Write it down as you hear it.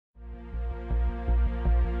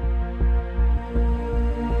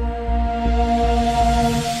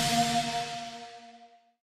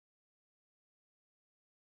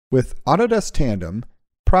With Autodesk Tandem,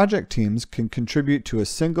 project teams can contribute to a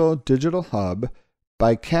single digital hub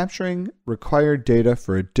by capturing required data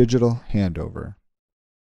for a digital handover.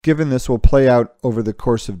 Given this will play out over the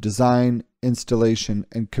course of design, installation,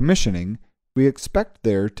 and commissioning, we expect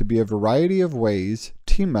there to be a variety of ways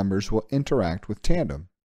team members will interact with Tandem.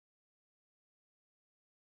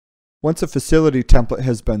 Once a facility template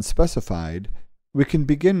has been specified, we can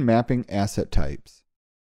begin mapping asset types.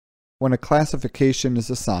 When a classification is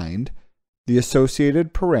assigned, the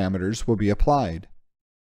associated parameters will be applied.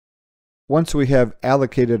 Once we have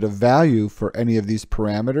allocated a value for any of these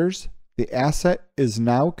parameters, the asset is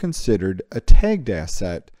now considered a tagged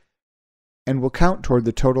asset and will count toward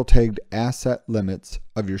the total tagged asset limits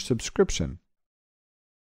of your subscription.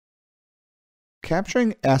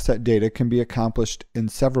 Capturing asset data can be accomplished in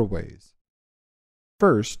several ways.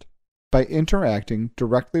 First, by interacting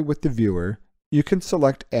directly with the viewer, you can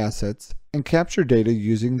select assets and capture data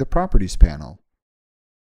using the Properties panel.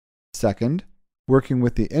 Second, working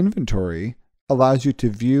with the inventory allows you to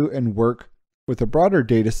view and work with a broader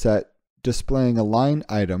data set displaying a line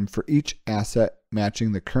item for each asset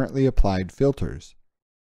matching the currently applied filters.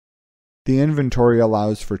 The inventory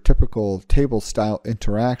allows for typical table-style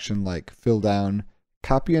interaction like fill down,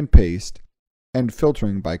 copy and paste, and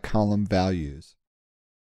filtering by column values.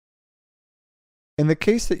 In the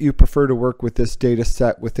case that you prefer to work with this data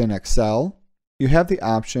set within Excel, you have the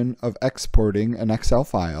option of exporting an Excel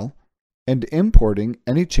file and importing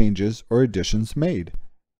any changes or additions made.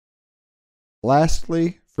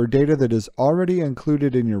 Lastly, for data that is already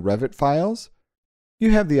included in your Revit files,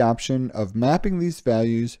 you have the option of mapping these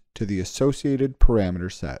values to the associated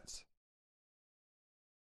parameter sets.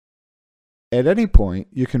 At any point,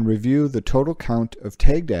 you can review the total count of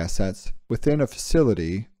tagged assets within a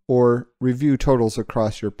facility or review totals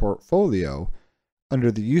across your portfolio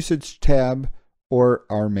under the Usage tab or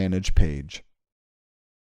our Manage page.